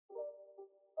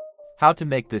How to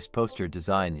make this poster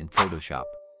design in Photoshop.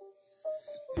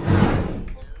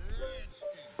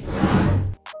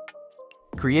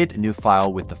 Create a new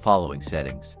file with the following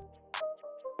settings.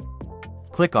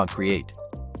 Click on Create.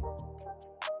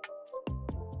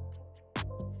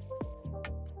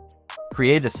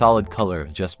 Create a solid color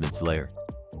adjustments layer.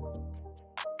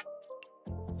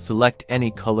 Select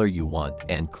any color you want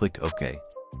and click OK.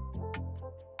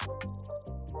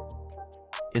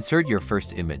 Insert your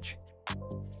first image.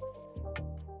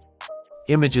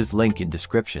 Images link in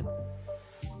description.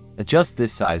 Adjust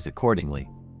this size accordingly.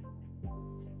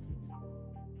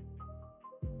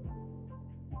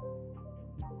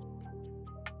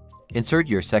 Insert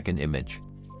your second image.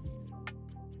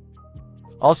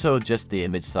 Also adjust the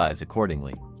image size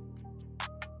accordingly.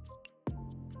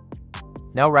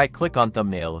 Now right-click on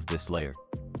thumbnail of this layer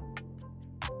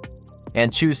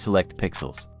and choose Select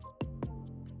Pixels.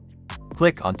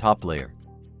 Click on top layer.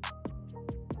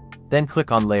 Then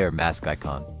click on Layer Mask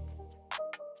icon.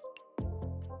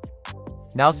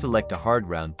 Now select a hard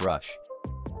round brush.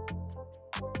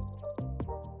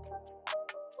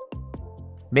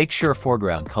 Make sure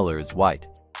foreground color is white.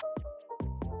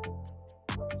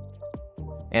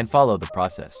 And follow the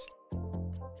process.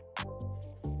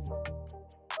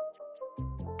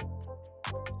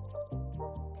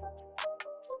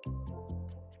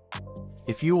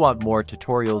 If you want more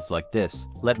tutorials like this,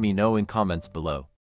 let me know in comments below.